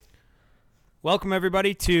Welcome,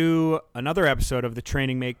 everybody, to another episode of the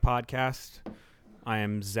Training Make podcast. I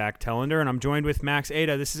am Zach Tellender, and I'm joined with Max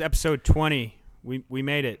Ada. This is episode 20. We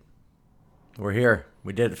made it. We're here.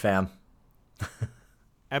 We did it, fam.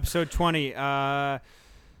 Episode 20.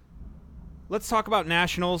 Let's talk about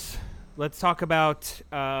nationals. Let's talk about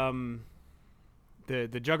the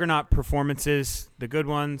juggernaut performances, the good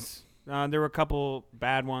ones. There were a couple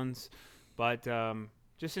bad ones, but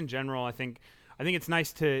just in general, I think it's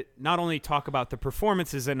nice to not only talk about the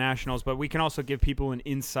performances at nationals, but we can also give people an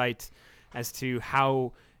insight as to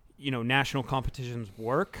how, national competitions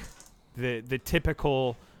work, the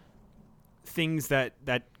typical things that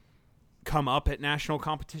come up at national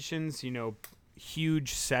competitions,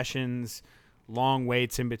 huge sessions, long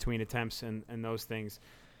waits in between attempts and those things.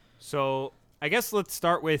 So I guess let's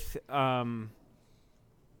start with, the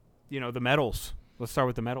medals. Let's start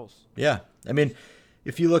with the medals. Yeah. I mean,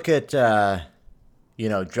 if you look at,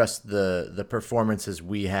 just the performances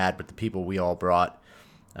we had with the people we all brought,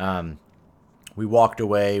 we walked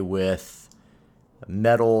away with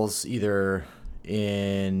medals either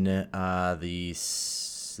in the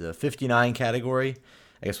 59 category.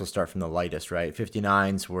 I guess we'll start from the lightest, right?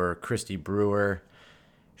 59s were Christy Brewer.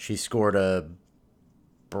 She scored a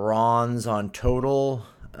bronze on total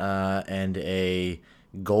and a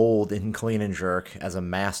gold in clean and jerk as a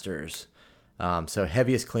masters. So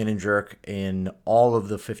heaviest clean and jerk in all of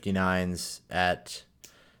the 59s at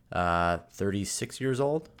 36 years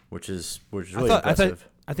old, which is really impressive.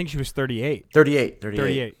 I think she was 38.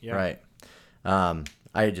 38, yeah. Right.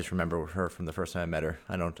 I just remember her from the first time I met her.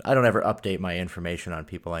 I don't ever update my information on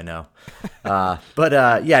people I know.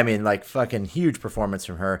 Fucking huge performance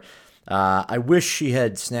from her. I wish she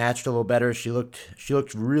had snatched a little better. She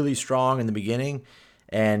looked really strong in the beginning,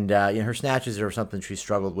 and her snatches are something she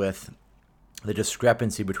struggled with. The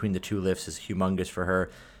discrepancy between the two lifts is humongous for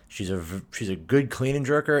her. She's a good clean and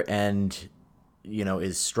jerker, and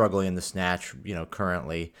is struggling in the snatch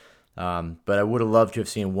currently. But I would have loved to have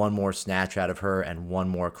seen one more snatch out of her and one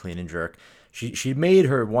more clean and jerk. She made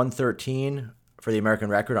her 113 for the American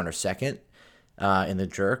record on her second in the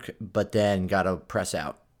jerk, but then got a press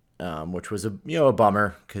out, which was a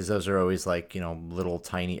bummer, because those are always little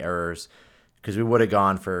tiny errors, because we would have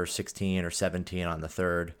gone for 16 or 17 on the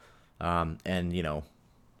third.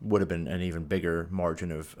 Would have been an even bigger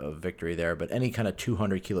margin of victory there. But any kind of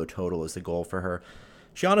 200 kilo total is the goal for her.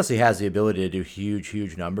 She honestly has the ability to do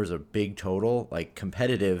huge numbers, a big total, like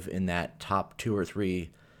competitive in that top 2 or 3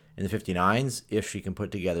 in the 59s, if she can put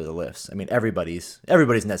together the lifts. I mean, everybody's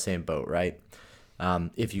in that same boat, right?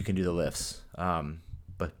 If you can do the lifts.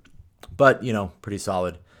 But pretty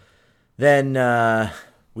solid. Then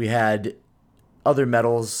we had other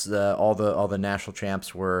medals. All the national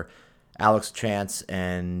champs were Alex Chance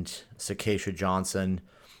and Sakesha Johnson.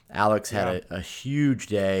 Alex had a huge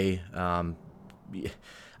day.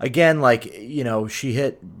 Again, she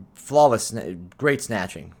hit flawless, great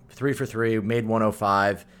snatching. 3 for 3, made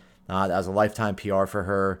 105. That was a lifetime PR for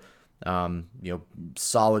her.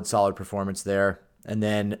 Solid performance there. And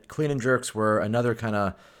then clean and jerks were another kind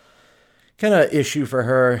of issue for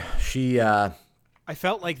her. She I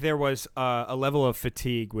felt like there was a level of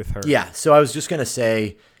fatigue with her. Yeah, so I was just going to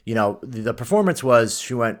say, the performance was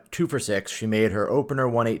she went 2 for 6. She made her opener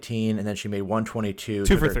 118, and then she made 122.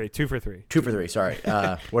 2 for 3. 2 for 3. 2 for 3, sorry.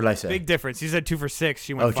 What did I say? Big difference. You said 2 for 6.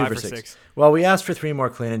 She went 5 for 6. Well, we asked for 3 more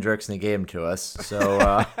clean and jerks, and they gave them to us.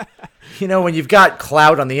 So, when you've got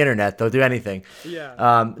clout on the internet, they'll do anything.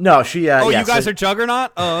 Yeah. No, she... you guys are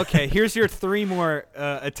juggernaut? Oh, okay. Here's your 3 more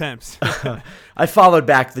attempts. I followed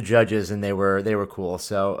back the judges, and they were cool.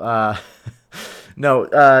 So,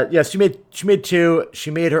 she made 2.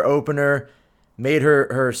 She made her opener, made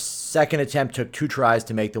her second attempt, took 2 tries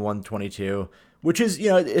to make the 122, which is,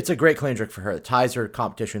 it's a great clean and jerk for her. It ties her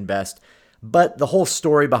competition best. But the whole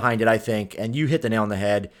story behind it, I think, and you hit the nail on the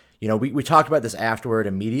head. We talked about this afterward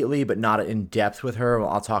immediately, but not in depth with her. Well,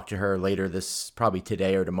 I'll talk to her later, probably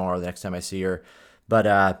today or tomorrow, the next time I see her. But,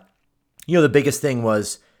 the biggest thing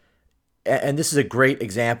was, and this is a great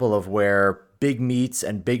example of where big meets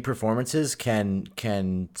and big performances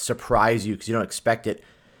can surprise you because you don't expect it.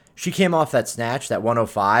 She came off that snatch, that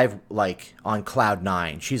 105, on cloud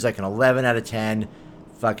 9. She's like an 11 out of 10.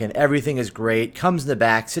 Fucking everything is great. Comes in the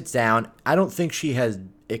back, sits down. I don't think she has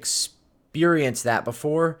experienced that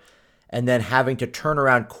before. And then having to turn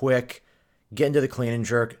around quick, get into the clean and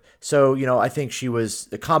jerk. So, I think she was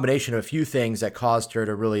a combination of a few things that caused her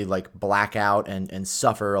to really black out and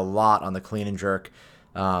suffer a lot on the clean and jerk.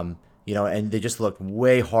 And they just looked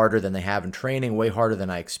way harder than they have in training, way harder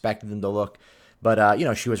than I expected them to look. But,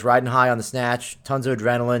 she was riding high on the snatch, tons of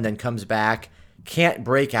adrenaline, then comes back, can't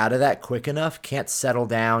break out of that quick enough, can't settle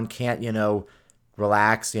down, can't,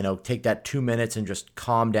 relax, take that 2 minutes and just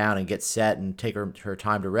calm down and get set and take her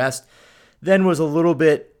time to rest. Then was a little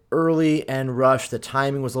bit early and rushed. The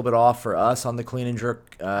timing was a little bit off for us on the clean and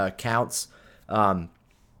jerk counts.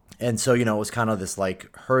 And so, it was kind of this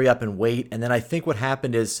like hurry up and wait. And then I think what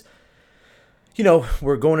happened is,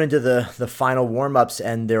 we're going into the final warm-ups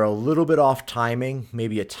and they're a little bit off timing,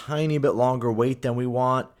 maybe a tiny bit longer wait than we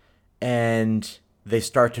want. And they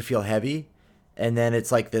start to feel heavy. And then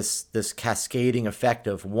it's like this cascading effect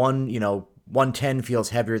of 110 feels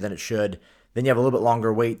heavier than it should. Then you have a little bit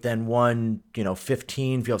longer wait. Then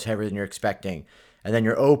 15 feels heavier than you're expecting. And then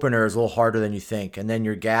your opener is a little harder than you think. And then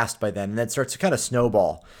you're gassed by then. And then it starts to kind of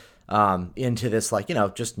snowball into this,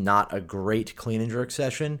 just not a great clean and jerk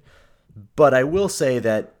session. But I will say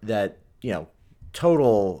that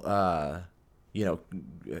total,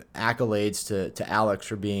 accolades to Alex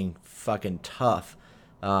for being fucking tough.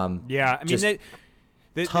 Yeah, I mean,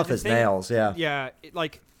 tough as nails. Yeah. Yeah,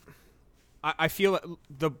 I feel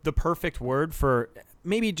the perfect word for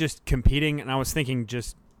maybe just competing, and I was thinking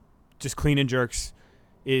just clean and jerks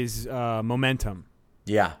is momentum.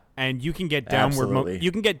 Yeah. And you can get downward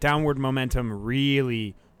momentum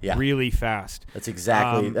really fast. That's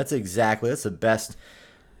the best.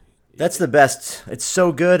 That's the best. It's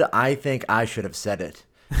so good. I think I should have said it.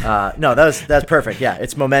 No, that's perfect. Yeah,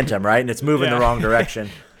 it's momentum, right? And it's moving the wrong direction.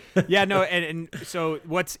 Yeah, no, and so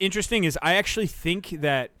what's interesting is I actually think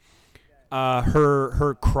that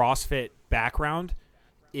her CrossFit background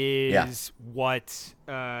is what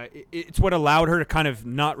it's what allowed her to kind of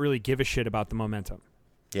not really give a shit about the momentum.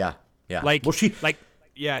 Yeah.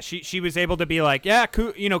 She was able to be like, yeah,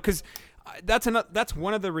 cool, because that's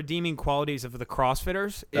one of the redeeming qualities of the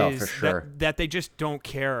CrossFitters is for sure. that they just don't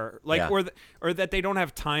care, or that they don't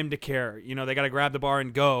have time to care. They got to grab the bar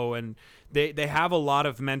and go, and they have a lot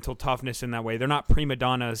of mental toughness in that way. They're not prima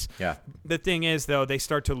donnas. Yeah. The thing is, though, they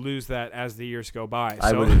start to lose that as the years go by.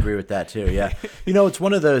 I would agree with that too. Yeah. It's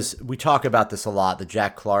one of those, we talk about this a lot, the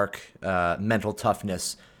Jack Clark mental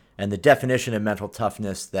toughness, and the definition of mental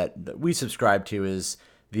toughness that we subscribe to is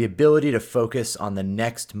the ability to focus on the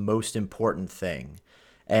next most important thing.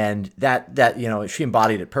 And that she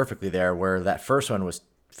embodied it perfectly there, where that first one was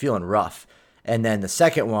feeling rough. And then the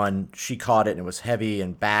second one, she caught it and it was heavy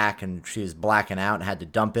and back, and she was blacking out and had to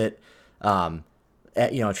dump it.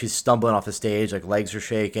 She's stumbling off the stage, like legs are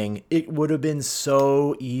shaking. It would have been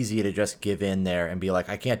so easy to just give in there and be like,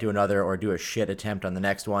 I can't do another, or do a shit attempt on the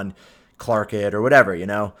next one, Clark it or whatever,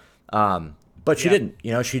 But she didn't,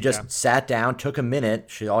 she just sat down, took a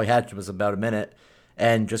minute. All he had was about a minute,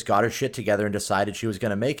 and just got her shit together and decided she was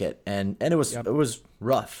going to make it. And it was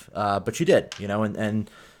rough, but she did,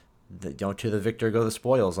 and to the victor go the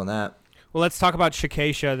spoils on that. Well, let's talk about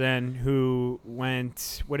Shakesha then, who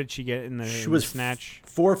went, what did she get in the snatch?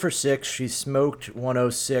 4 for 6. She smoked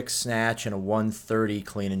 106 snatch and a 130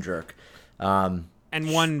 clean and jerk.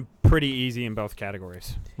 And won pretty easy in both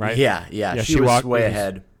categories, right? Yeah. She was way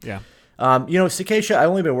ahead. Yeah. Shakesha, I've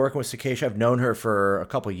only been working with Shakesha. I've known her for a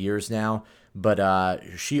couple years now, but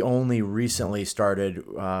she only recently started,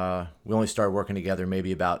 we only started working together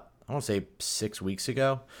maybe about, I want to say 6 weeks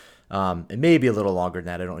ago. It may be a little longer than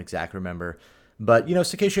that. I don't exactly remember. But,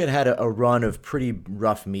 Shakesha had a run of pretty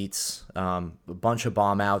rough meets, a bunch of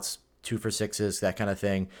bomb outs, 2 for 6s, that kind of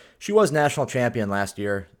thing. She was national champion last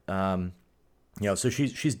year. So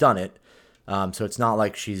she's done it. So it's not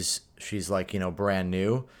like she's like, brand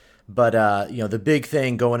new. But, the big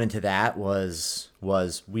thing going into that was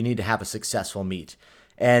we need to have a successful meet.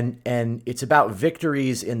 And it's about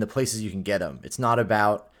victories in the places you can get them. It's not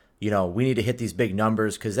about, we need to hit these big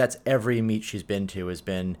numbers, because that's every meet she's been to has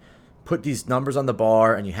been put these numbers on the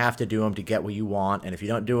bar and you have to do them to get what you want. And if you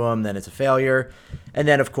don't do them, then it's a failure. And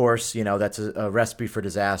then, of course, that's a recipe for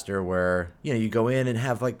disaster where, you go in and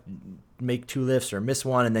have make 2 lifts or miss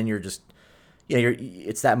one, and then you're just,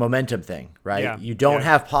 it's that momentum thing, right? Yeah. You don't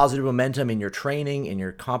have positive momentum in your training, in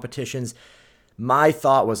your competitions. My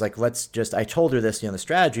thought was like, I told her this, the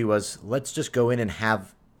strategy was, let's just go in and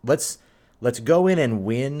let's go in and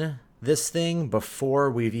win this thing before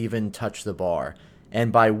we've even touched the bar.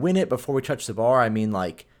 And by win it before we touch the bar, I mean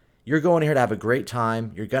you're going here to have a great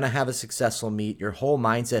time. You're going to have a successful meet. Your whole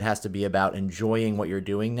mindset has to be about enjoying what you're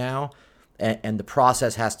doing now. And the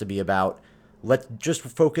process has to be about, let's just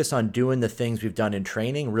focus on doing the things we've done in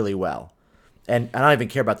training really well. And I don't even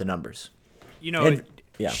care about the numbers.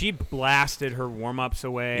 She blasted her warm-ups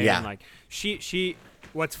away. Yeah. And she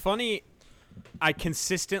what's funny, I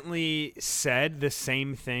consistently said the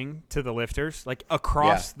same thing to the lifters,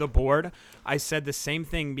 across the board. I said the same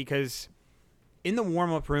thing, because in the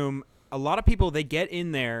warm-up room, a lot of people, they get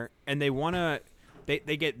in there and they want to,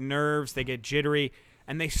 they get nerves, they get jittery,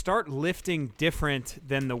 and they start lifting different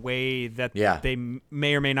than the way that they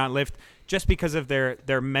may or may not lift just because of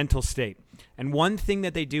their mental state. And one thing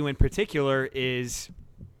that they do in particular is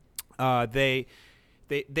they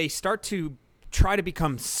start to try to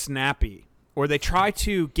become snappy, or they try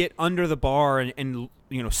to get under the bar and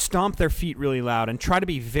stomp their feet really loud and try to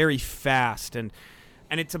be very fast. And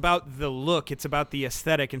it's about the look, it's about the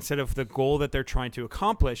aesthetic instead of the goal that they're trying to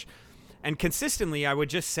accomplish. And consistently, I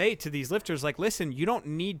would just say to these lifters, like, listen, you don't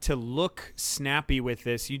need to look snappy with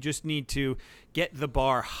this. You just need to get the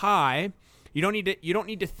bar high. You don't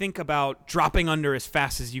need to think about dropping under as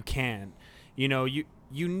fast as you can. You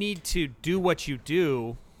need to do what you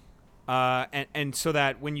do, and so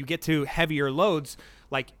that when you get to heavier loads,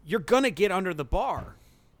 like, you're gonna get under the bar.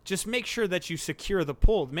 Just make sure that you secure the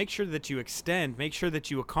pull. Make sure that you extend. Make sure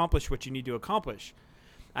that you accomplish what you need to accomplish.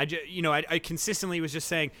 I consistently was just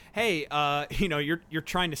saying, hey, you're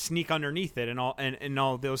trying to sneak underneath it and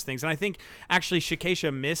all those things. And I think actually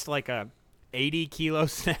Shikesha missed like a 80 kilo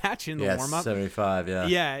snatch in the warm up. 75. Yeah.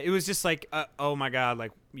 Yeah. It was just like, oh my God.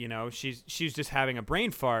 Like, she's just having a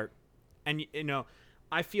brain fart. And,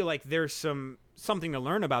 I feel like there's something to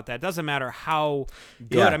learn about that. It doesn't matter how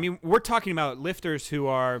good. Yeah. I mean, we're talking about lifters who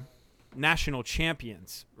are national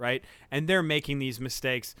champions, right? And they're making these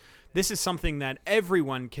mistakes. This is something that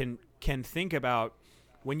everyone can think about.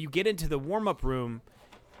 When you get into the warm-up room,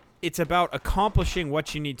 it's about accomplishing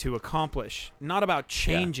what you need to accomplish, not about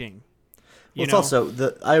changing. Well, it's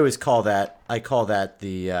also I always call that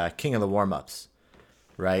the king of the warm-ups,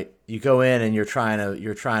 right? You go in and you're trying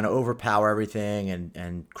to overpower everything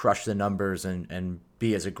and crush the numbers and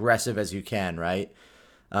be as aggressive as you can, right?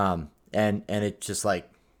 And it's just like,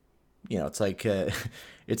 it's like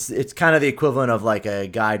it's kind of the equivalent of like a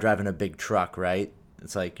guy driving a big truck, right?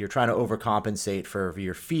 It's like you're trying to overcompensate for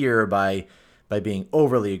your fear by being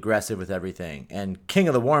overly aggressive with everything. And king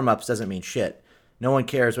of the warm-ups doesn't mean shit. No one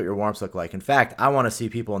cares what your warm-ups look like. In fact, I want to see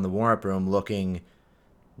people in the warm-up room looking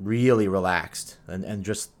really relaxed and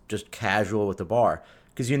just casual with the bar.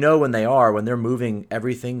 Because when they're moving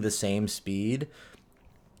everything the same speed,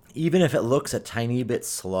 even if it looks a tiny bit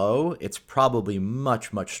slow, it's probably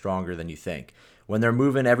much, much stronger than you think. When they're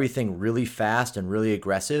moving everything really fast and really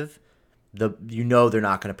aggressive, they're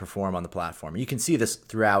not going to perform on the platform. You can see this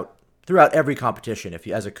throughout every competition. If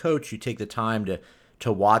you, as a coach, you take the time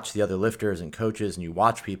to watch the other lifters and coaches, and you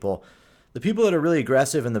watch people, the people that are really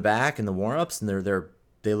aggressive in the back in the warm-ups, and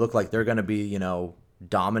they look like they're going to be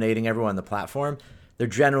dominating everyone on the platform, they're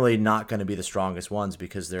generally not going to be the strongest ones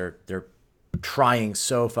because they're trying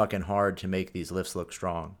so fucking hard to make these lifts look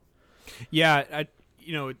strong. Yeah,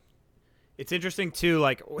 it's interesting too.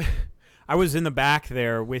 Like, I was in the back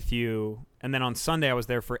there with you, and then on Sunday I was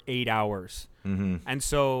there for 8 hours. Mm-hmm. And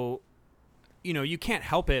so, you can't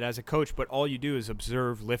help it as a coach, but all you do is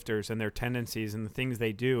observe lifters and their tendencies and the things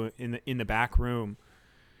they do in the back room.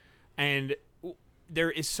 And there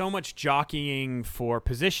is so much jockeying for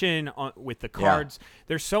position with the cards. Yeah.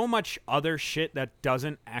 There's so much other shit that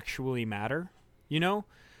doesn't actually matter,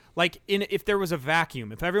 Like, if there was a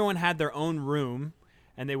vacuum, if everyone had their own room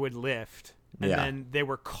and they would lift, and then they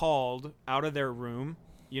were called out of their room,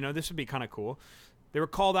 this would be kind of cool. They were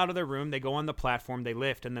called out of their room, they go on the platform, they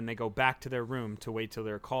lift, and then they go back to their room to wait till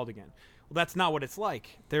they're called again. Well, that's not what it's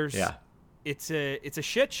like. It's a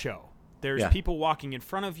shit show. There's people walking in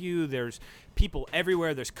front of you. There's people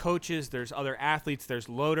everywhere. There's coaches. There's other athletes. There's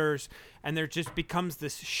loaders, and there just becomes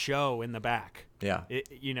this show in the back. Yeah.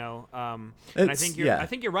 And I think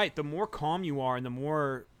you're right. The more calm you are, and the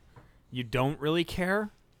more you don't really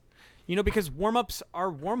care, because warm-ups are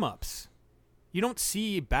warm-ups. You don't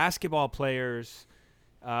see basketball players.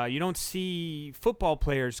 You don't see football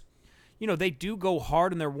players. They do go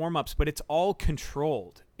hard in their warm-ups, but it's all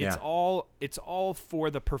controlled. It's all for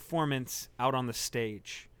the performance out on the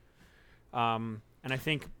stage. And I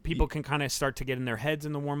think people can kind of start to get in their heads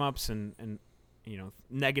in the warm-ups, and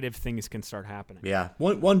negative things can start happening. Yeah.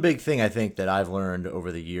 One big thing I think that I've learned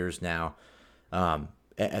over the years now,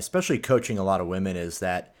 especially coaching a lot of women, is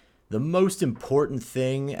that the most important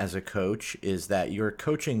thing as a coach is that you're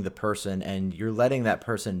coaching the person and you're letting that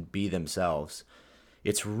person be themselves.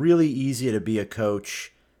 It's really easy to be a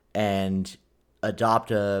coach and adopt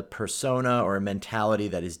a persona or a mentality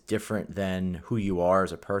that is different than who you are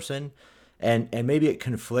as a person, and maybe it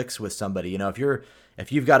conflicts with somebody.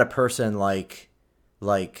 If you've got a person like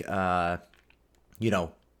Alyssa,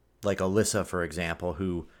 for example,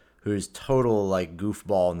 who's total like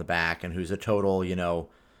goofball in the back, and who's a total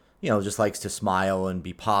just likes to smile and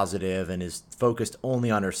be positive and is focused only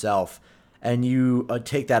on herself, and you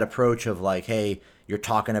take that approach of like, hey, you're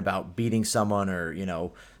talking about beating someone, or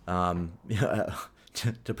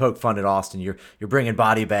to poke fun at Austin, you're bringing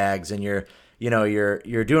body bags, and you're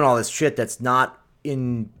doing all this shit that's not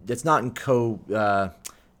in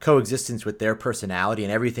coexistence with their personality,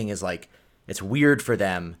 and everything is like, it's weird for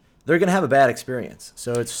them. They're gonna have a bad experience.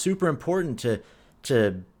 So it's super important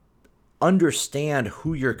to understand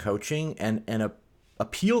who you're coaching, and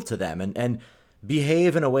appeal to them, and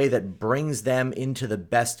behave in a way that brings them into the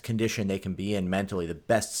best condition they can be in mentally, the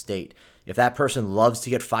best state. If that person loves to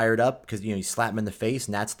get fired up because you slap them in the face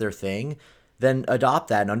and that's their thing, then adopt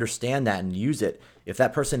that and understand that and use it. If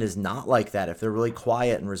that person is not like that, if they're really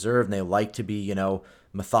quiet and reserved and they like to be,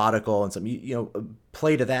 methodical and something,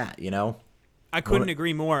 play to that, I couldn't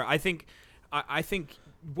agree more. I think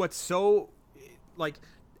what's so, like,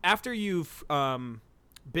 after you've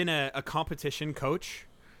been a competition coach,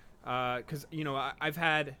 because I've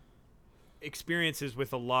had experiences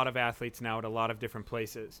with a lot of athletes now at a lot of different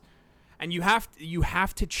places, and you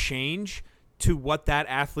have to change to what that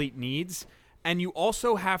athlete needs, and you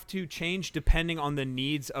also have to change depending on the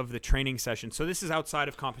needs of the training session. So this is outside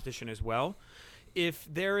of competition as well. If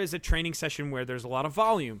there is a training session where there's a lot of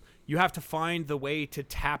volume, you have to find the way to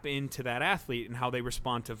tap into that athlete and how they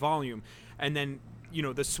respond to volume. And then,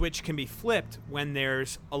 the switch can be flipped when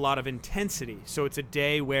there's a lot of intensity. So it's a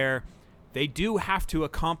day where they do have to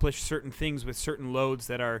accomplish certain things with certain loads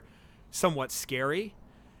that are somewhat scary.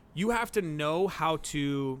 You have to know how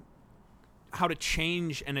to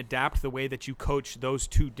change and adapt the way that you coach those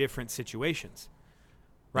two different situations.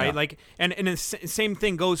 Right? Yeah. Like, and the same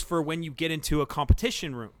thing goes for when you get into a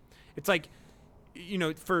competition room. It's like,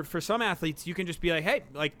 for some athletes, you can just be like, hey,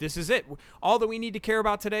 like, this is it. All that we need to care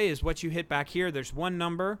about today is what you hit back here. There's one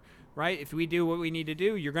number, right? If we do what we need to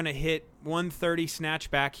do, you're going to hit 130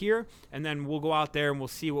 snatch back here, and then we'll go out there and we'll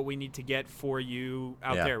see what we need to get for you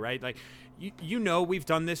out there, right? Like, we've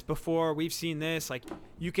done this before. We've seen this. Like,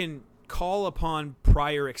 you can call upon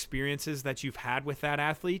prior experiences that you've had with that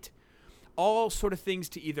athlete, all sort of things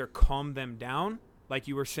to either calm them down, like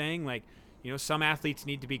you were saying, like, some athletes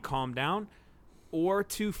need to be calmed down, or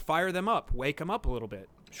to fire them up, wake them up a little bit.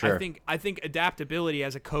 Sure. I think adaptability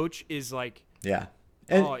as a coach is like, yeah,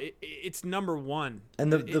 and it's number one.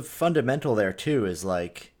 And the fundamental there too is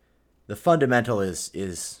like, the fundamental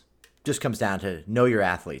is just comes down to know your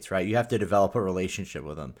athletes, right? You have to develop a relationship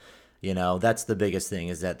with them. That's the biggest thing,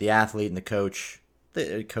 is that the athlete and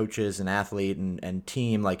the coaches and athlete and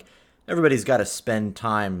team, like, everybody's got to spend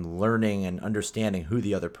time learning and understanding who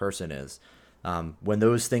the other person is. When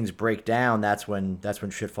those things break down, that's when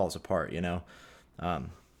shit falls apart,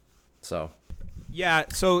 So. Yeah.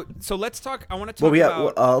 So let's talk. I want to talk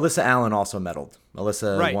about. Alyssa Allen also medaled.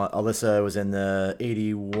 Right. Alyssa was in the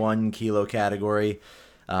 81 kilo category,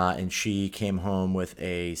 and she came home with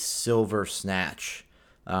a silver snatch.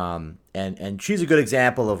 And she's a good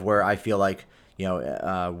example of where I feel like,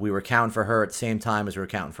 we were counting for her at the same time as we were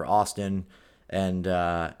counting for Austin. And,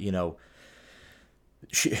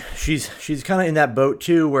 she's kind of in that boat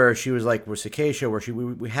too, where she was like with Circassia, where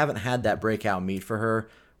we haven't had that breakout meet for her,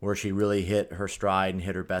 where she really hit her stride and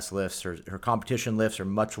hit her best lifts. Her competition lifts are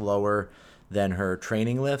much lower than her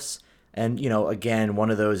training lifts. And, again, one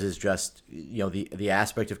of those is just, the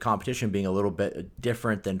aspect of competition being a little bit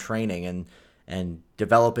different than training, and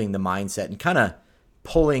developing the mindset and kind of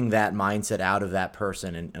pulling that mindset out of that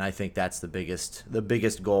person. And I think that's the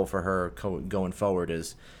biggest goal for her going forward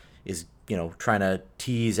is trying to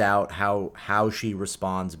tease out how she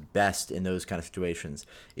responds best in those kind of situations.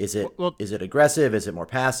 Is it aggressive? Is it more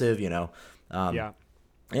passive? Yeah.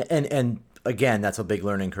 And again, that's a big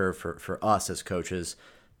learning curve for us as coaches,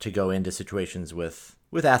 to go into situations with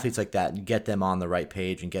athletes like that and get them on the right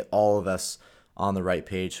page, and get all of us on the right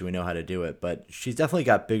page so we know how to do it. But she's definitely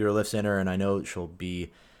got bigger lifts in her, and I know she'll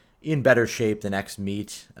be in better shape the next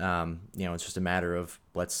meet. It's just a matter of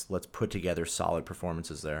let's put together solid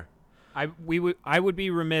performances there. I would be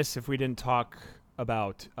remiss if we didn't talk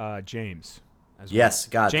about James as well. Yes,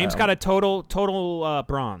 James got a total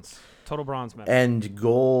bronze medal, and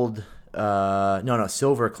gold.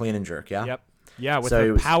 Silver clean and jerk. Yeah. Yep. Yeah, with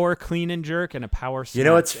a power clean and jerk and a power snatch.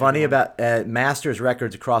 What's funny about Masters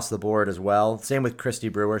records across the board as well. Same with Christy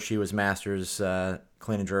Brewer. She was Masters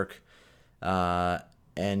clean and jerk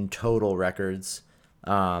and total records.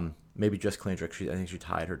 Maybe just clean and jerk. I think she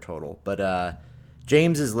tied her total. But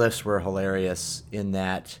James's lifts were hilarious in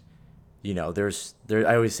that, I always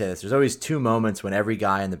say this. There's always two moments when every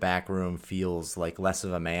guy in the back room feels like less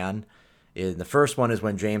of a man. And the first one is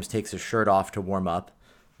when James takes his shirt off to warm up.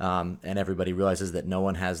 And everybody realizes that no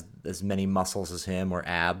one has as many muscles as him or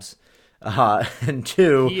abs. And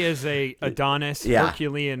two, He is a Adonis, yeah.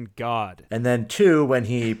 Herculean god. And then two, when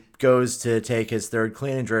he goes to take his third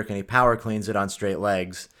clean and jerk and he power cleans it on straight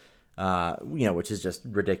legs, which is just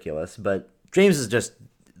ridiculous. But James is just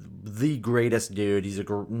the greatest dude. He's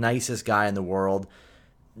the nicest guy in the world.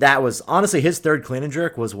 That was honestly his third clean and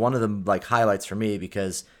jerk was one of the like highlights for me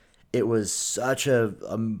because it was such a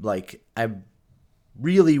like I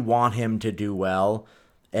really want him to do well,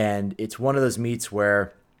 and it's one of those meets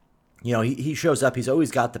where he shows up. He's always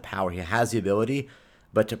got the power. He has the ability,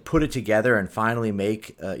 but to put it together and finally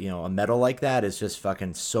make a medal like that is just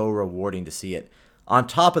fucking so rewarding to see it. On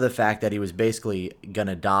top of the fact that he was basically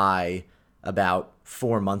gonna die about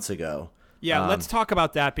 4 months ago. Yeah, let's talk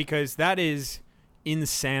about that because that is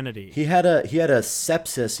insanity. He had a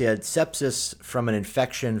sepsis. He had sepsis from an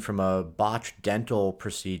infection from a botched dental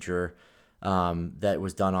procedure that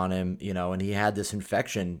was done on him. And he had this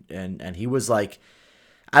infection, and he was like,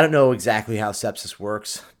 I don't know exactly how sepsis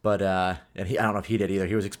works, but I don't know if he did either.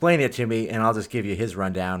 He was explaining it to me, and I'll just give you his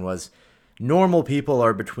rundown. Was normal people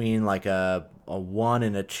are between like a 1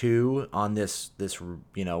 and a 2 on this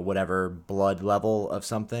whatever blood level of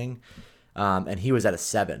something, and he was at a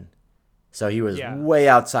 7. So he was way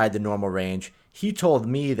outside the normal range. He told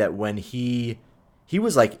me that when he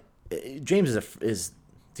was like, James is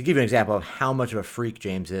to give you an example of how much of a freak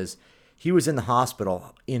James is. He was in the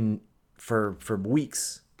hospital for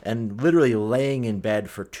weeks and literally laying in bed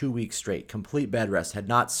for 2 weeks straight, complete bed rest, had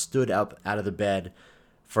not stood up out of the bed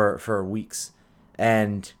for weeks,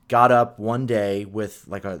 and got up one day with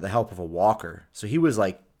like the help of a walker. So he was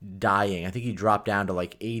like dying. I think he dropped down to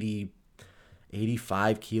like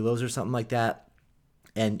 85 kilos or something like that.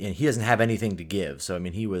 And he doesn't have anything to give. So, I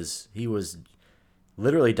mean, he was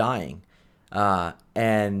literally dying.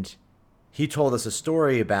 And he told us a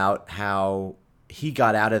story about how he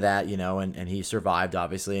got out of that, and he survived,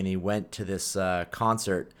 obviously. And he went to this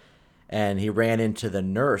concert, and he ran into the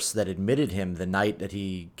nurse that admitted him the night that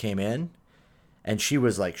he came in. And she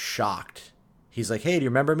was like shocked. He's like, "Hey, do you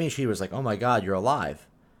remember me?" She was like, "Oh my God, you're alive."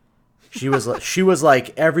 She was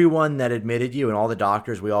like, everyone that admitted you and all the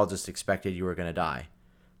doctors, we all just expected you were gonna die.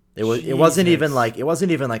 It wasn't even like,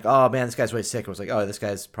 oh man, this guy's way sick. It was like, oh, this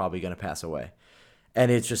guy's probably gonna pass away, and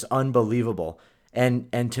it's just unbelievable.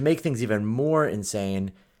 And to make things even more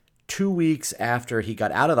insane, 2 weeks after he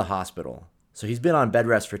got out of the hospital, so he's been on bed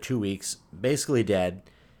rest for 2 weeks, basically dead.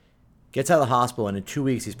 Gets out of the hospital, and in 2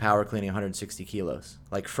 weeks he's power cleaning 160 kilos,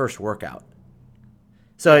 like first workout.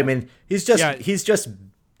 So I mean, he's just he's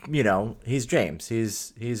James.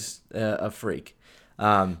 He's a freak.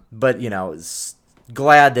 But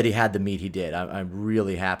glad that he had the meet he did. I'm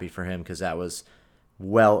really happy for him because that was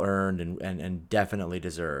well earned and definitely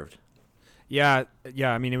deserved. Yeah.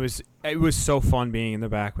 I mean, it was so fun being in the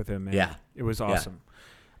back with him, man. Yeah, it was awesome.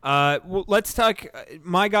 Yeah. Well, let's talk.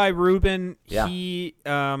 My guy Ruben. Yeah. He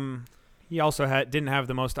also didn't have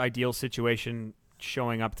the most ideal situation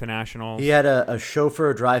showing up to nationals. He had a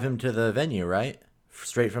chauffeur drive him to the venue, right?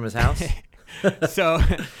 Straight from his house. So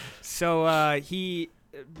he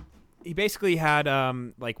basically had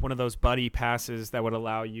like one of those buddy passes that would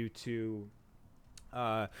allow you to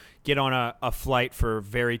get on a flight for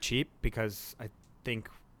very cheap, because I think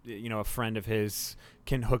a friend of his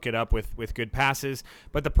can hook it up with good passes.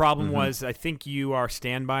 But the problem was, I think you are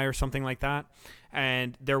standby or something like that,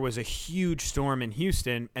 and there was a huge storm in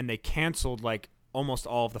Houston, and they canceled like almost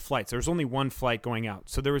all of the flights. There was only one flight going out,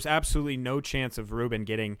 so there was absolutely no chance of Ruben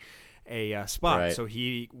getting a spot. Right. So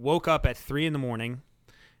he woke up at 3 a.m, and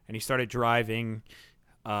he started driving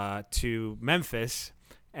to Memphis.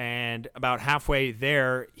 And about halfway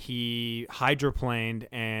there, he hydroplaned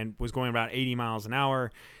and was going about 80 miles an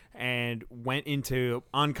hour and went into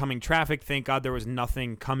oncoming traffic. Thank God there was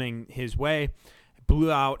nothing coming his way.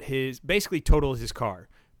 Blew out basically totaled his car,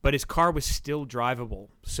 but his car was still drivable.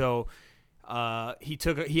 So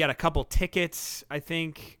he had a couple tickets, I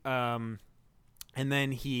think, and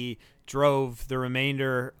then he drove the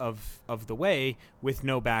remainder of the way with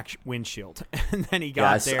no back windshield. And then he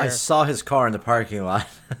got there. I saw his car in the parking lot.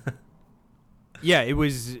 Yeah, it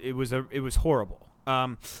was horrible.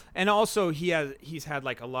 And also he's had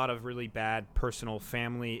like a lot of really bad personal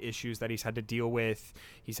family issues that he's had to deal with.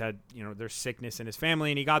 He's had, there's sickness in his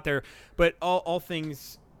family, and he got there. But all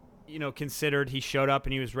things, considered, he showed up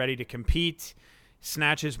and he was ready to compete.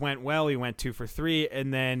 Snatches went well. He went 2 for 3,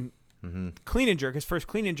 and then clean and jerk, his first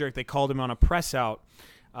clean and jerk, they called him on a press out.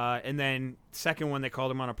 And then second one, they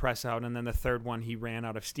called him on a press out. And then the third one, he ran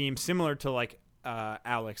out of steam, similar to like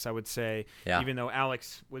Alex, I would say. Yeah. Even though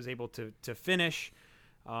Alex was able to finish,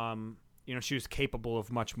 she was capable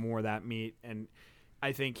of much more that meet. And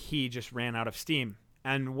I think he just ran out of steam.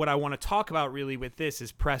 And what I want to talk about really with this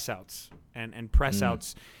is press outs and press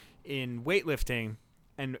outs in weightlifting.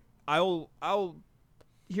 And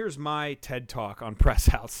here's my TED talk on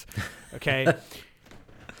press outs. Okay.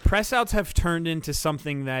 Press outs have turned into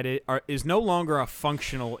something that is no longer a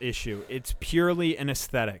functional issue. It's purely an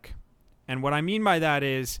aesthetic. And what I mean by that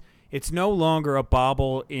is it's no longer a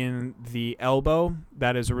bobble in the elbow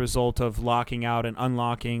that is a result of locking out and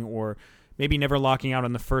unlocking, or maybe never locking out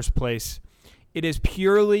in the first place. It is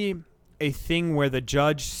purely a thing where the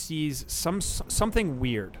judge sees something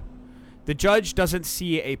weird. The judge doesn't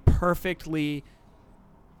see a perfect lift,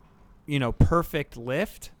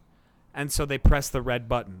 and so they press the red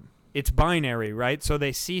button. It's binary, right? So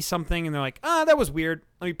they see something and they're like, that was weird.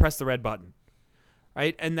 Let me press the red button,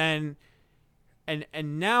 right? And then,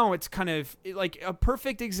 and now it's kind of like a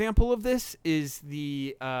perfect example of this is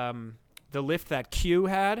the lift that Q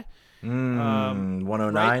had,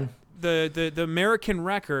 109. Right? The American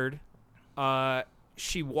record.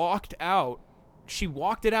 She walked out. She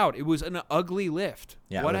walked it out. It was an ugly lift.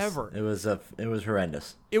 Yeah, whatever. It was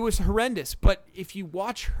horrendous. It was horrendous. But if you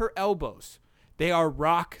watch her elbows, they are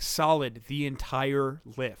rock solid the entire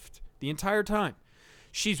lift, the entire time.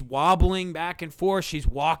 She's wobbling back and forth. She's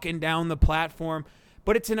walking down the platform.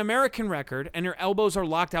 But it's an American record, and her elbows are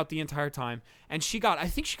locked out the entire time. And I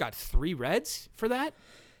think she got 3 reds for that.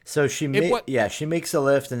 So she makes a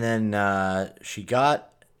lift, and then she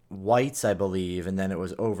got whites, I believe, and then it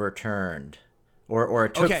was overturned. Or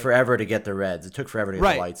it took forever to get the reds. It took forever to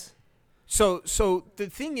get the whites. So the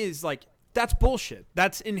thing is, like, that's bullshit.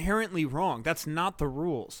 That's inherently wrong. That's not the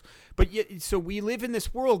rules. But so we live in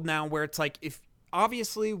this world now where it's like, if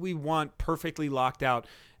obviously we want perfectly locked out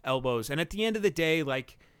elbows, and at the end of the day,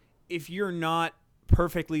 like, if you're not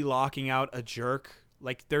perfectly locking out a jerk,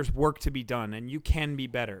 like, there's work to be done, and you can be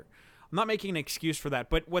better. I'm not making an excuse for that,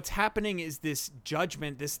 but what's happening is this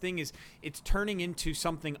judgment, this thing it's turning into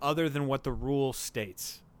something other than what the rule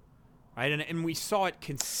states, right? And we saw it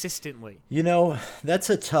consistently. That's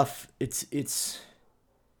a tough.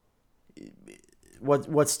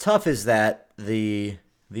 What's tough is that the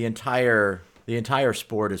entire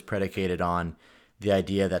sport is predicated on the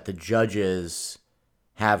idea that the judges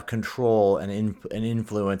have control and an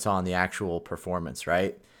influence on the actual performance,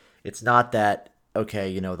 right? It's not that,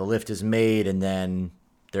 okay, the lift is made and then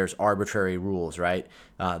there's arbitrary rules, right?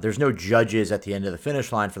 There's no judges at the end of the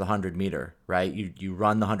finish line for the 100-meter, right? You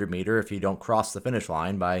run the 100-meter. If you don't cross the finish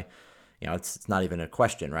line by, it's not even a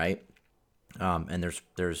question, right? And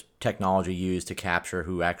there's technology used to capture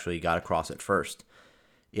who actually got across it first.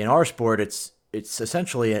 In our sport, it's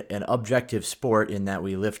essentially an objective sport in that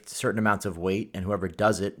we lift certain amounts of weight, and whoever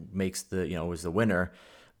does it makes is the winner.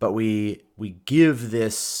 But we give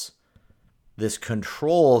this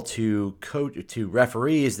control to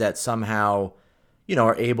referees that somehow,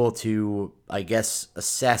 are able to, I guess,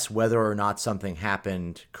 assess whether or not something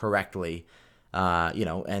happened correctly.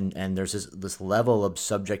 And there's this level of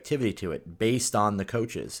subjectivity to it based on the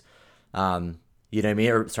coaches. You know what I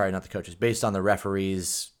mean? Or sorry, not the coaches, based on the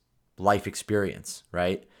referees' life experience,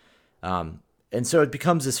 right? And so it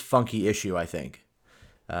becomes this funky issue, I think,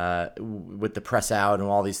 with the press out and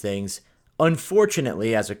all these things.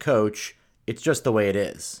 Unfortunately, as a coach, it's just the way it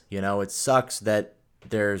is. It sucks that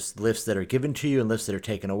there's lifts that are given to you and lifts that are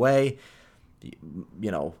taken away.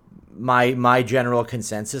 My general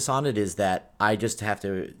consensus on it is that I just have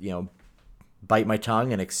to, bite my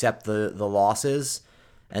tongue and accept the losses,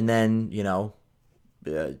 and then,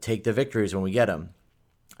 take the victories when we get them.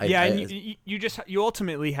 You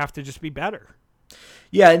ultimately have to just be better.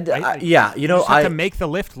 Yeah, and you just have to make the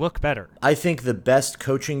lift look better. I think the best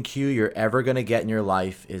coaching cue you're ever going to get in your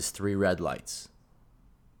life is 3 red lights.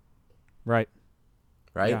 Right.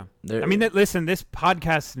 Yeah. Listen, this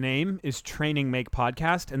podcast's name is Training Make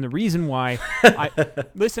Podcast, and the reason why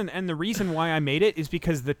I made it is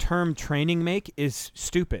because the term training make is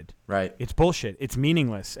stupid. Right. It's bullshit. It's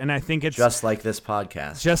meaningless, and I think it's just like this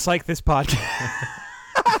podcast.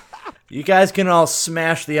 You guys can all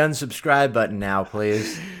smash the unsubscribe button now,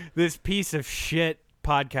 please. This piece of shit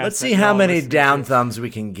podcast. Let's see how many down thumbs we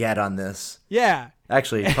can get on this. Yeah.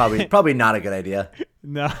 Actually, probably not a good idea.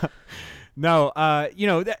 No.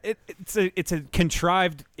 It's a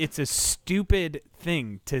contrived, it's a stupid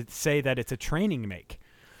thing to say that it's a training make.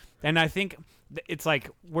 And I think it's like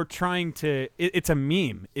we're trying to, it's a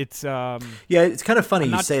meme. It's it's kind of funny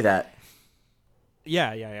you say that.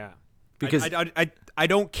 Yeah. Because I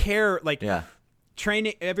don't care. Like,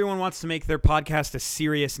 training. Everyone wants to make their podcast a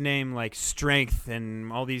serious name like strength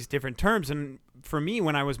and all these different terms. And for me,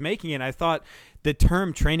 when I was making it, I thought the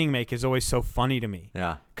term training make is always so funny to me.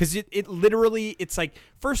 Yeah. Because it literally, it's like,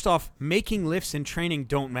 first off, making lifts and training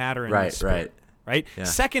don't matter in this sport. Right? Yeah.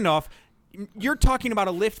 Second off, you're talking about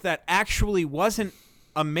a lift that actually wasn't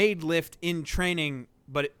a made lift in training,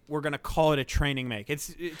 but we're going to call it a training make. It's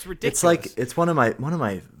ridiculous. It's like, it's one of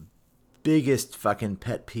my biggest fucking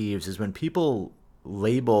pet peeves is when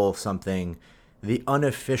label something the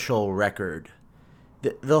unofficial record.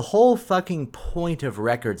 The whole fucking point of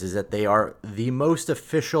records is that they are the most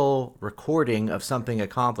official recording of something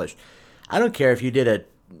accomplished. I don't care if you did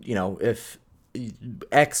if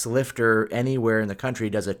X lifter anywhere in the country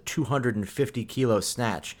does a 250 kilo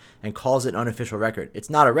snatch and calls it an unofficial record. It's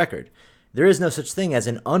not a record. There is no such thing as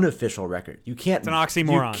an unofficial record. You can't. It's an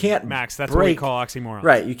oxymoron. You can't, Max. That's what we call oxymoron.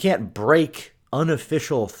 Right. You can't break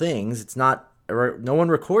unofficial things. It's not. No one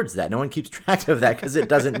records that. No one keeps track of that because it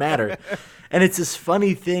doesn't matter. And it's this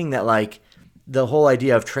funny thing that, like, the whole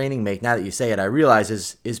idea of training make, now that you say it, I realize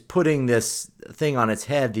is putting this thing on its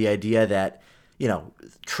head, the idea that,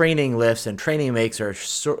 training lifts and training makes are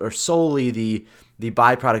solely the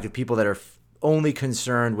byproduct of people that are only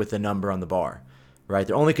concerned with the number on the bar, right?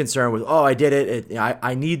 They're only concerned with, oh, I did it.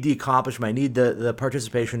 I need the accomplishment. I need the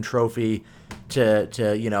participation trophy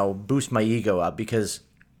to boost my ego up because,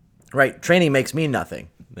 right, training makes mean nothing.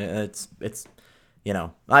 It's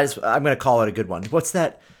I'm going to call it a good one. What's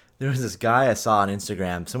that? There was this guy I saw on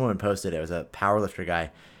Instagram. Someone posted it. It was a powerlifter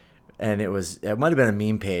guy. And it might have been a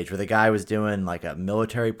meme page where the guy was doing like a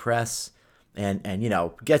military press and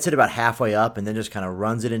gets it about halfway up and then just kind of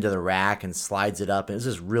runs it into the rack and slides it up. And it's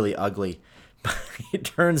just really ugly. He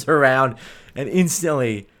turns around and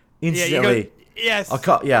instantly, yes. I'll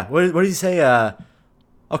call, what did he say?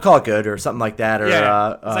 I'll call it good or something like that. Or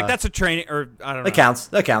it's like that's a training or I don't know.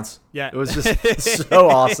 That counts. Yeah. It was just so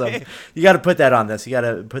awesome. You got to put that on this. You got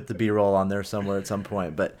to put the B-roll on there somewhere at some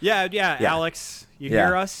point. But yeah. Alex, you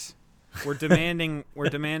hear us? We're demanding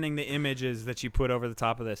the images that you put over the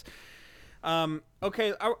top of this.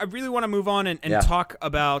 Okay, I really want to move on and talk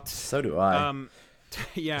about. So do I.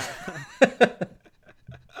 Yeah.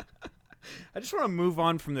 I just want to move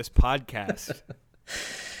on from this podcast.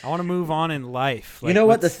 I want to move on in life. Like, you know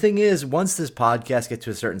what? The thing is, once this podcast gets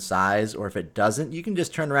to a certain size, or if it doesn't, you can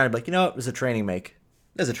just turn around and be like, it was a training make.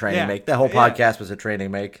 It was a training make. That whole podcast was a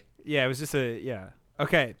training make. Yeah, it was just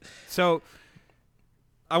Okay, so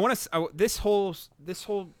I want to. This whole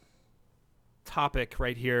topic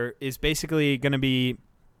right here is basically going to be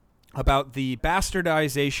about the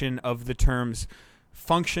bastardization of the terms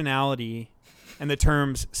functionality and the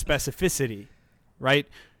terms specificity, right?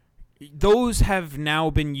 Those have now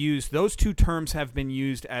been used. Those two terms have been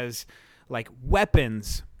used as like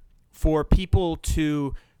weapons for people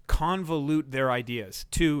to convolute their ideas,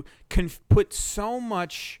 to put so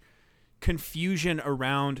much confusion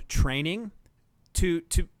around training, to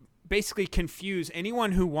basically confuse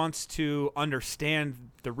anyone who wants to understand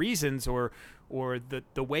the reasons or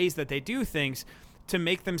the ways that they do things to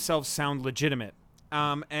make themselves sound legitimate.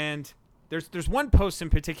 And there's one post in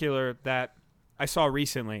particular that I saw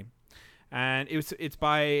recently. And it's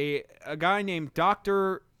by a guy named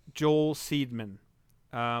Dr. Joel Seidman.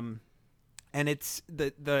 And it's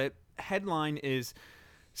the headline is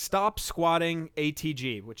Stop Squatting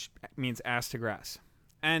ATG, which means ass to grass.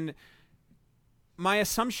 And my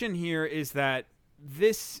assumption here is that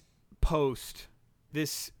this post, the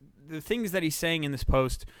things that he's saying in this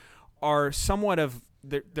post are somewhat of,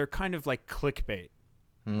 they're kind of like clickbait.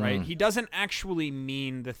 Right? He doesn't actually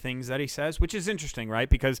mean the things that he says, which is interesting, right?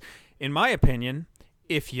 Because in my opinion,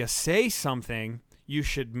 if you say something, you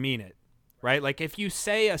should mean it, right? Like if you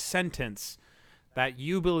say a sentence that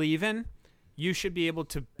you believe in, you should be able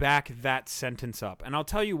to back that sentence up. And I'll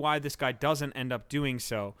tell you why this guy doesn't end up doing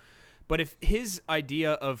so. But if his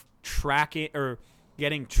idea of tracking or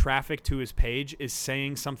getting traffic to his page is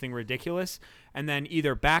saying something ridiculous and then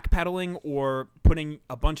either backpedaling or putting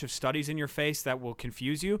a bunch of studies in your face that will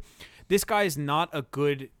confuse you, this guy is not a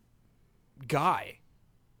good guy.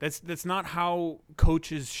 That's not how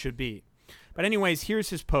coaches should be. But anyways, here's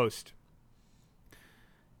his post.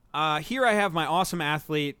 Here I have my awesome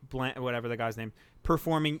athlete, whatever the guy's name,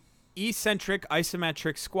 performing eccentric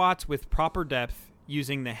isometric squats with proper depth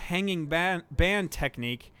using the hanging band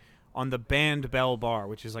technique on the band bell bar,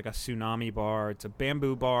 which is like a tsunami bar. It's a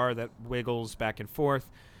bamboo bar that wiggles back and forth.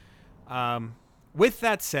 With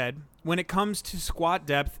that said, when it comes to squat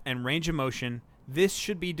depth and range of motion, this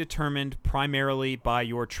should be determined primarily by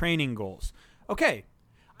your training goals. Okay,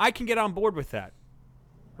 I can get on board with that,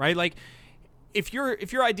 right? Like, if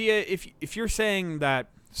you're saying that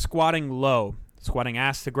squatting low, squatting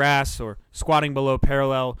ass to grass, or squatting below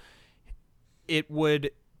parallel, it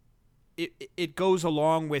goes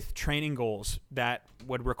along with training goals that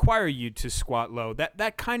would require you to squat low.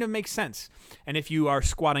 That kind of makes sense. And if you are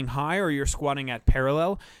squatting high or you're squatting at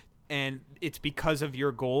parallel, and it's because of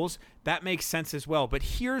your goals, that makes sense as well. But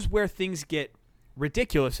here's where things get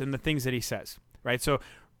ridiculous in the things that he says, right? So,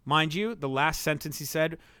 mind you, the last sentence he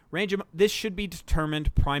said, this should be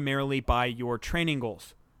determined primarily by your training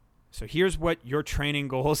goals. So here's what your training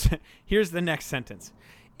goals, here's the next sentence.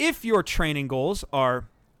 If your training goals are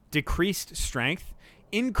decreased strength,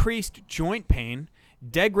 increased joint pain,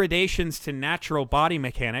 degradations to natural body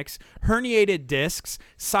mechanics, herniated discs,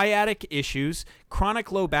 sciatic issues,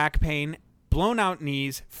 chronic low back pain, blown out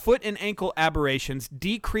knees, foot and ankle aberrations,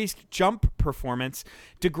 decreased jump performance,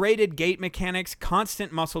 degraded gait mechanics,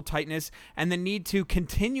 constant muscle tightness, and the need to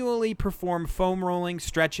continually perform foam rolling,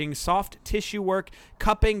 stretching, soft tissue work,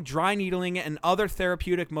 cupping, dry needling, and other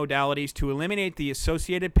therapeutic modalities to eliminate the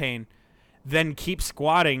associated pain, then keep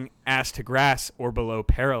squatting ass to grass or below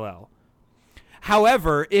parallel.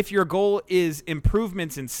 However, if your goal is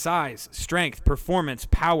improvements in size, strength, performance,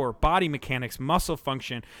 power, body mechanics, muscle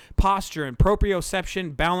function, posture, and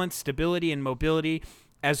proprioception, balance, stability, and mobility,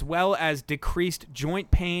 as well as decreased joint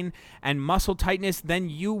pain and muscle tightness, then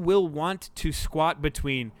you will want to squat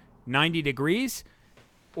between 90 degrees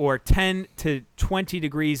or 10 to 20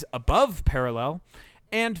 degrees above parallel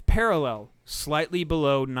and parallel, slightly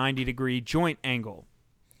below 90-degree joint angle.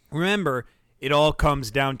 Remember, it all comes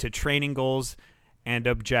down to training goals and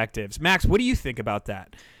objectives. Max, what do you think about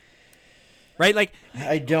that? Right? Like,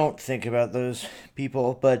 I don't think about those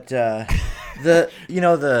people, but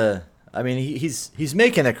he's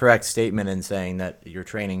making a correct statement in saying that your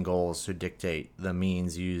training goals should dictate the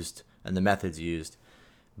means used and the methods used.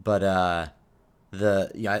 But I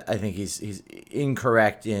think he's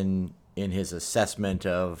incorrect in his assessment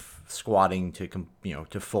of squatting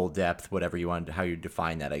to full depth, whatever you want, how you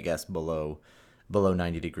define that, I guess, below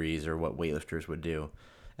 90 degrees, or what weightlifters would do,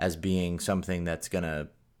 as being something that's going to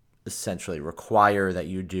essentially require that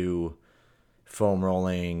you do foam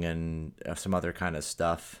rolling and some other kind of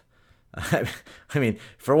stuff. I mean,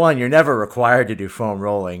 for one, you're never required to do foam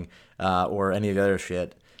rolling or any of the other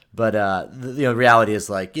shit. But the reality is,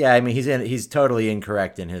 like, yeah, I mean, he's totally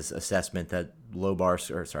incorrect in his assessment that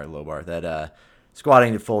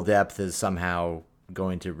squatting to full depth is somehow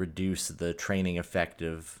going to reduce the training effect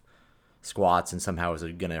of squats and somehow is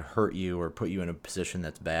it going to hurt you or put you in a position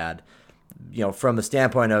that's bad. From the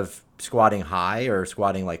standpoint of squatting high or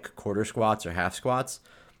squatting like quarter squats or half squats,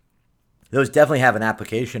 those definitely have an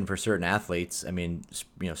application for certain athletes. I mean,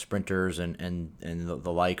 sprinters and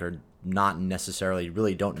the like are not necessarily,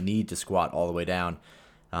 really don't need to squat all the way down.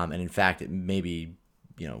 And in fact, it may be,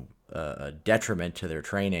 a detriment to their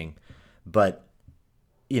training. But,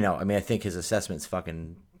 I think his assessment's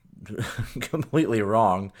fucking completely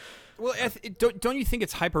wrong. Well, don't you think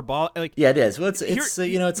it's hyperbolic? Like, yeah, it is. Well, it's here's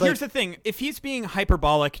the thing: if he's being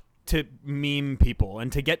hyperbolic to meme people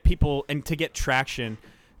and to get traction,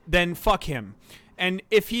 then fuck him. And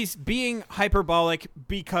if he's being hyperbolic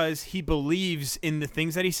because he believes in the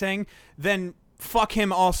things that he's saying, then fuck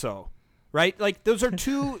him also, right? Like, those are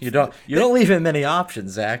two. you don't leave him many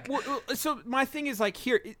options, Zach. Well, so my thing is, like,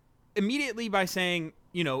 here immediately by saying,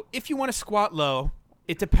 if you want to squat low,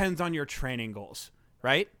 it depends on your training goals,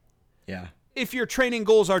 right? Yeah. If your training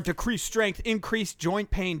goals are decreased strength, increased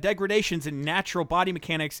joint pain, degradations in natural body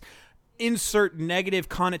mechanics, insert negative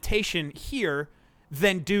connotation here,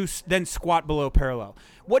 then squat below parallel.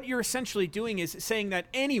 What you're essentially doing is saying that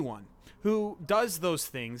anyone who does those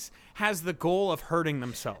things has the goal of hurting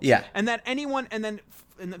themselves. Yeah. And that anyone, and then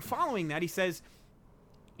following that, he says,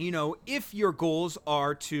 if your goals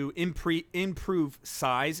are to improve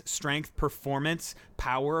size, strength, performance,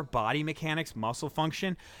 power, body mechanics, muscle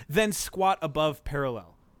function, then squat above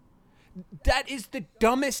parallel. That is the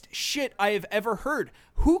dumbest shit I have ever heard.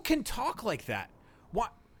 Who can talk like that?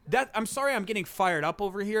 What? I'm sorry I'm getting fired up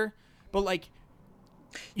over here, but like,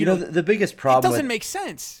 the biggest problem, it doesn't make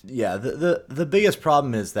sense. Yeah, the biggest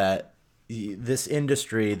problem is that this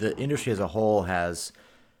industry, the industry as a whole, has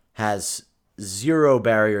zero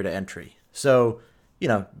barrier to entry. So,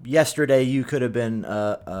 yesterday you could have been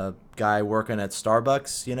a guy working at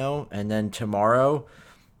Starbucks, and then tomorrow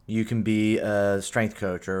you can be a strength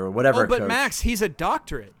coach or whatever. Oh, but coach. Max, he's a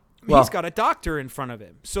doctorate. Well, he's got a doctor in front of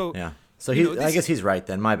him. So yeah. So I guess he's right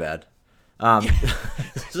then. My bad. But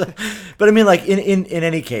I mean, like in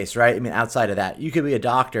any case, right? I mean, outside of that, you could be a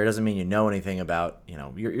doctor. It doesn't mean you know anything about,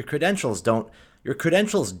 your credentials don't your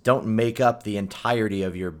credentials don't make up the entirety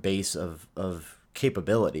of your base of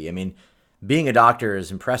capability. I mean, being a doctor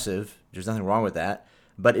is impressive. There's nothing wrong with that,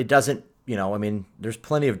 but it doesn't. I mean, there's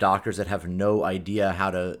plenty of doctors that have no idea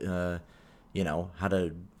how to, how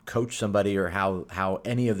to coach somebody or how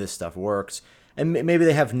any of this stuff works, and maybe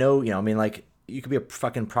they have no. I mean, like you could be a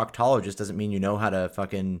fucking proctologist, doesn't mean you know how to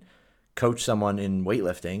fucking coach someone in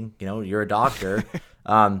weightlifting. You're a doctor.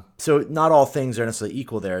 So not all things are necessarily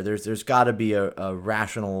equal there. There's got to be a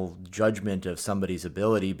rational judgment of somebody's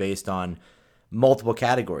ability based on multiple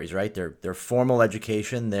categories, right? Their formal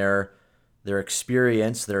education, their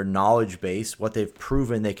experience, their knowledge base, what they've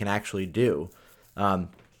proven they can actually do.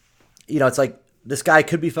 It's like this guy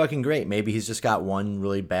could be fucking great. Maybe he's just got one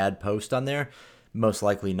really bad post on there. Most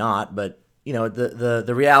likely not. But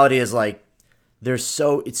the reality is like it's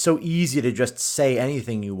so easy to just say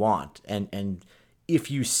anything you want, and if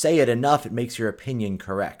you say it enough, it makes your opinion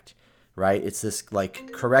correct, right? It's this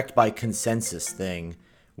like correct by consensus thing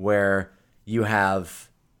where you have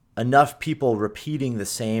enough people repeating the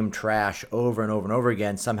same trash over and over and over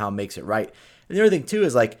again somehow makes it right. And the other thing too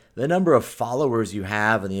is like the number of followers you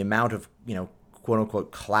have and the amount of, quote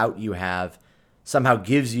unquote clout you have somehow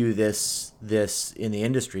gives you this in the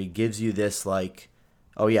industry, gives you this like,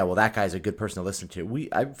 oh yeah, well that guy's a good person to listen to.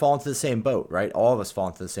 I fall into the same boat, right? All of us fall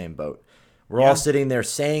into the same boat. We're all sitting there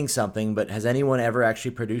saying something, but has anyone ever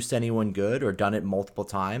actually produced anyone good or done it multiple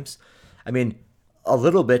times? I mean, a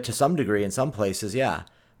little bit to some degree in some places, yeah.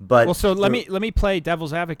 But well, so let me play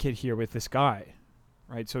devil's advocate here with this guy,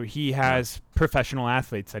 right? So he has professional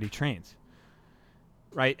athletes that he trains,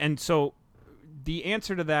 right? And so the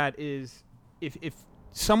answer to that is if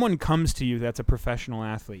someone comes to you that's a professional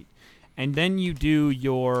athlete, and then you do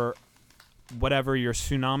your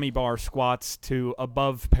tsunami bar squats to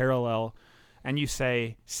above parallel, and you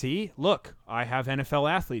say, see, look, I have NFL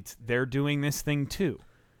athletes. They're doing this thing too.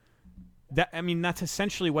 That's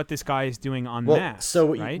essentially what this guy is doing on mass.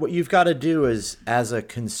 So right? What you've got to do is, as a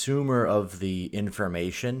consumer of the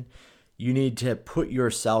information, you need to put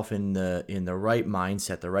yourself in the right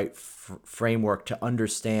mindset, the right framework to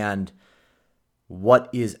understand what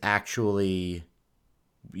is actually,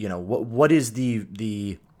 what is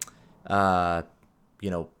the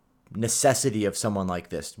necessity of someone like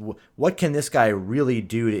this. What can this guy really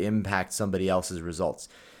do to impact somebody else's results?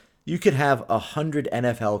 You could have 100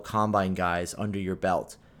 NFL combine guys under your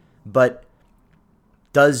belt, but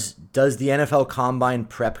does the NFL combine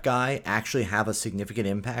prep guy actually have a significant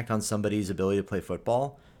impact on somebody's ability to play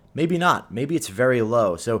football? Maybe not. Maybe it's very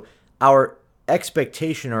low. So our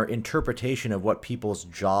expectation or interpretation of what people's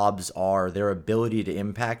jobs are, their ability to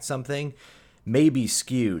impact something, may be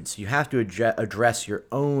skewed. So you have to address your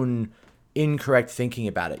own incorrect thinking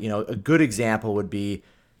about it. A good example would be,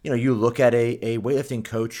 you look at a weightlifting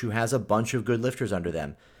coach who has a bunch of good lifters under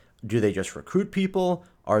them. Do they just recruit people?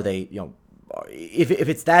 Are they, if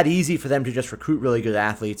it's that easy for them to just recruit really good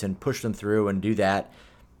athletes and push them through and do that,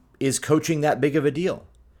 is coaching that big of a deal?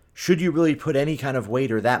 Should you really put any kind of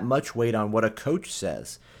weight or that much weight on what a coach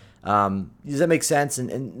says? Does that make sense?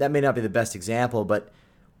 And that may not be the best example, but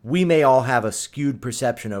we may all have a skewed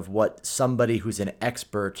perception of what somebody who's an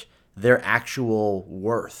expert, their actual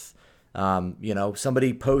worth.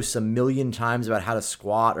 Somebody posts 1 million times about how to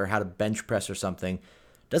squat or how to bench press or something,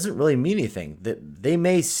 doesn't really mean anything. They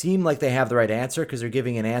may seem like they have the right answer because they're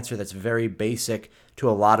giving an answer that's very basic to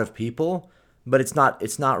a lot of people, but it's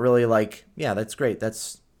not really like, yeah, that's great.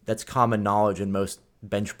 That's common knowledge in most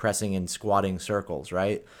bench pressing and squatting circles,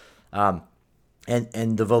 right?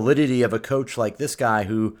 And the validity of a coach like this guy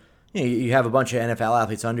who, you have a bunch of NFL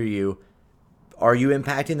athletes under you, are you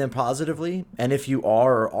impacting them positively? And if you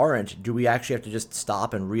are or aren't, do we actually have to just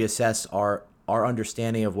stop and reassess our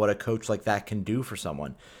understanding of what a coach like that can do for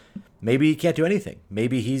someone? Maybe he can't do anything.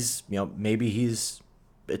 Maybe it's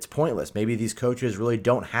pointless. Maybe these coaches really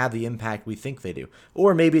don't have the impact we think they do.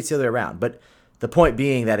 Or maybe it's the other way around. But the point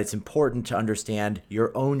being that it's important to understand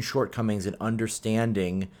your own shortcomings and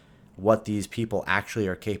understanding what these people actually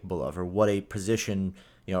are capable of or what a professional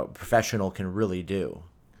can really do.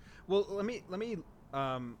 Well, let me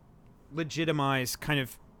legitimize kind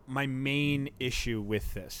of my main issue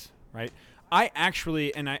with this, right? I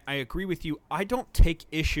actually, and I agree with you, I don't take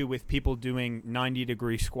issue with people doing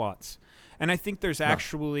 90-degree squats. And I think there's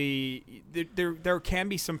actually, there can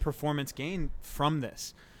be some performance gain from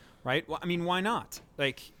this, right? Well, I mean, why not?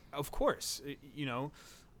 Like, of course,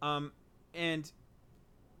 and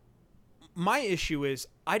my issue is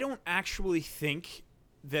I don't actually think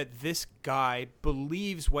that this guy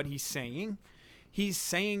believes what he's saying. he's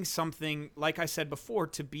saying something, like I said before,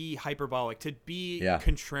 to be hyperbolic, to be Yeah.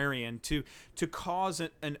 contrarian, to cause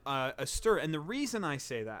a stir. And the reason I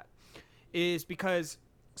say that is because,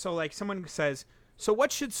 so like someone says, so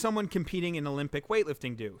what should someone competing in Olympic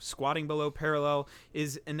weightlifting do? Squatting below parallel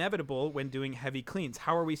is inevitable when doing heavy cleans.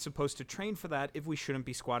 How are we supposed to train for that if we shouldn't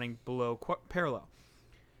be squatting below parallel?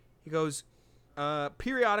 He goes,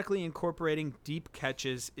 periodically incorporating deep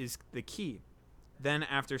catches is the key. Then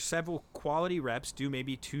after several quality reps, do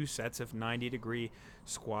maybe 2 sets of 90-degree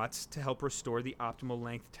squats to help restore the optimal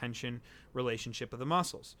length-tension relationship of the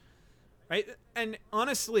muscles. Right? And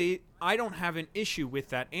honestly, I don't have an issue with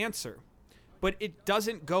that answer. But it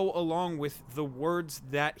doesn't go along with the words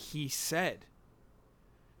that he said.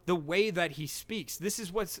 The way that he speaks. This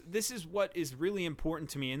is what is really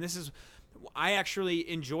important to me. And I actually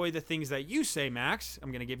enjoy the things that you say, Max.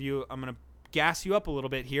 I'm going to gas you up a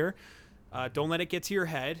little bit here. Don't let it get to your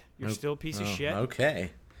head. You're still a piece of shit.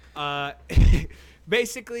 Okay.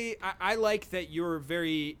 Basically, I like that you're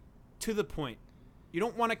very to the point. You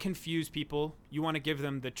don't want to confuse people. You want to give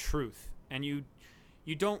them the truth. And you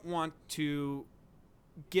don't want to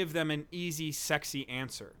give them an easy, sexy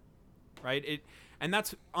answer, right? And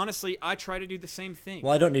that's, honestly, I try to do the same thing.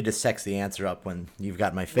 Well, I don't need to sex the answer up when you've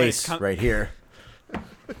got my face right here.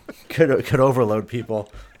 Could overload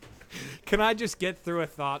people. Can I just get through a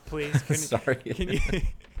thought, please? Sorry. Can you?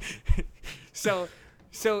 So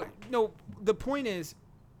no. The point is,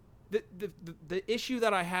 the issue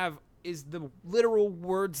that I have is the literal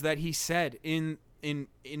words that he said in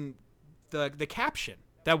the caption,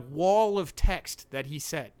 that wall of text that he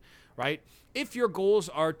said, right? If your goals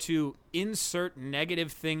are to insert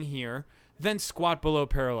negative thing here, then squat below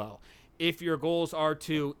parallel. If your goals are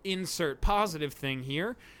to insert positive thing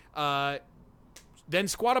here, then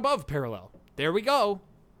squat above parallel. There we go.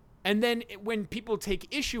 And then when people take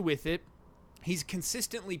issue with it, he's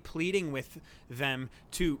consistently pleading with them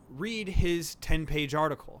to read his 10-page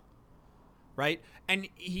article, right? And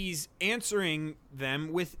he's answering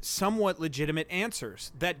them with somewhat legitimate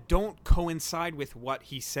answers that don't coincide with what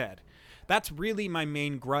he said. That's really my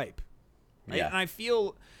main gripe. Right? Yeah. And I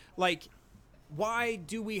feel like, why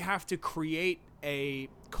do we have to create a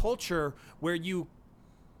culture where you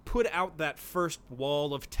put out that first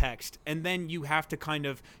wall of text and then you have to kind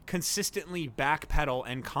of consistently backpedal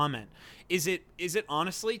and comment? Is it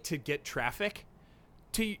honestly to get traffic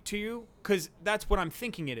to you? Because that's what I'm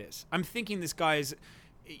thinking it is. I'm thinking this guy is,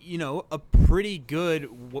 a pretty good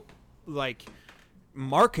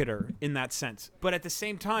marketer in that sense. But at the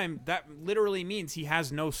same time, that literally means he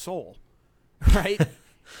has no soul, right?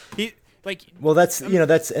 Well, that's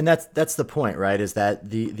the point, right? Is that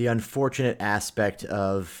the unfortunate aspect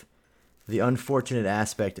of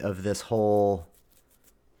this whole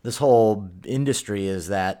industry is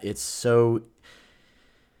that it's so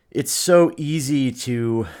easy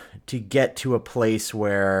to get to a place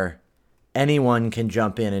where anyone can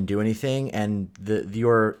jump in and do anything, and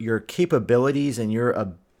your capabilities and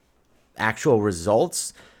your actual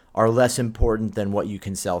results are less important than what you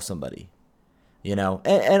can sell somebody.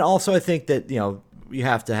 And also I think that, you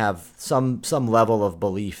have to have some level of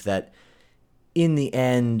belief that in the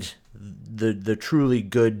end, the truly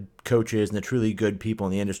good coaches and the truly good people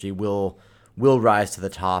in the industry will rise to the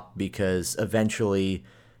top, because eventually,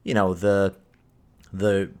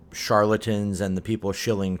 the charlatans and the people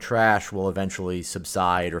shilling trash will eventually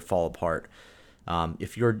subside or fall apart.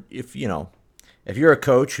 If you're a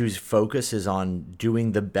coach whose focus is on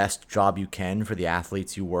doing the best job you can for the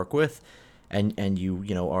athletes you work with, and you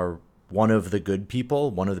are one of the good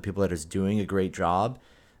people, one of the people that is doing a great job,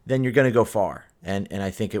 then you're going to go far. And I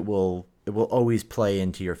think it will always play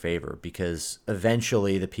into your favor, because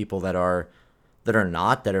eventually the people that are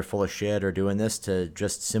full of shit or doing this to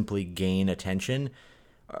just simply gain attention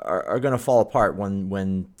are going to fall apart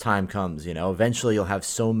when time comes. Eventually you'll have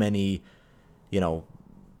so many,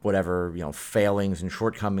 failings and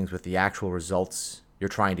shortcomings with the actual results you're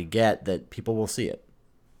trying to get that people will see it.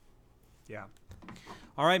 Yeah.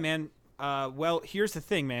 All right, man. Well, here's the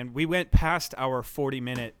thing, man. We went past our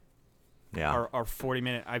 40-minute. Yeah. Our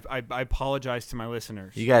 40-minute. I apologize to my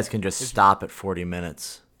listeners. You guys can just stop at 40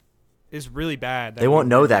 minutes. It's really bad. They won't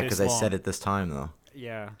know that because I said it this time, though.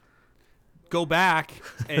 Yeah. Go back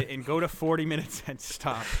and go to 40 minutes and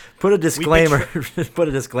stop. Put a disclaimer. Put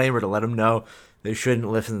a disclaimer to let them know they shouldn't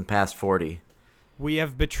listen past 40. We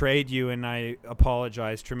have betrayed you, and I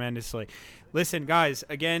apologize tremendously. Listen, guys,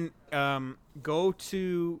 again, go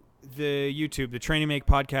to the YouTube, the Train and Make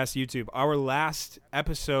Podcast YouTube. Our last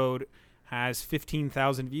episode has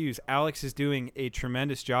 15,000 views. Alex is doing a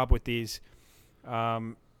tremendous job with these.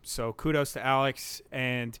 So kudos to Alex.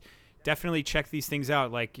 And definitely check these things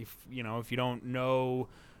out. Like if you don't know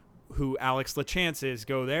who Alex LaChance is,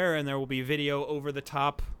 go there, and there will be video over the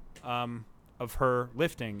top of her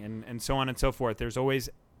lifting, and so on and so forth. There's always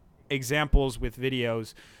examples with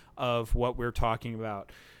videos of what we're talking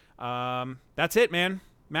about. That's it, man.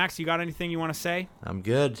 Max, you got anything you want to say? I'm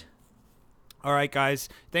good. All right, guys.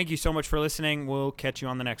 Thank you so much for listening. We'll catch you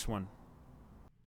on the next one.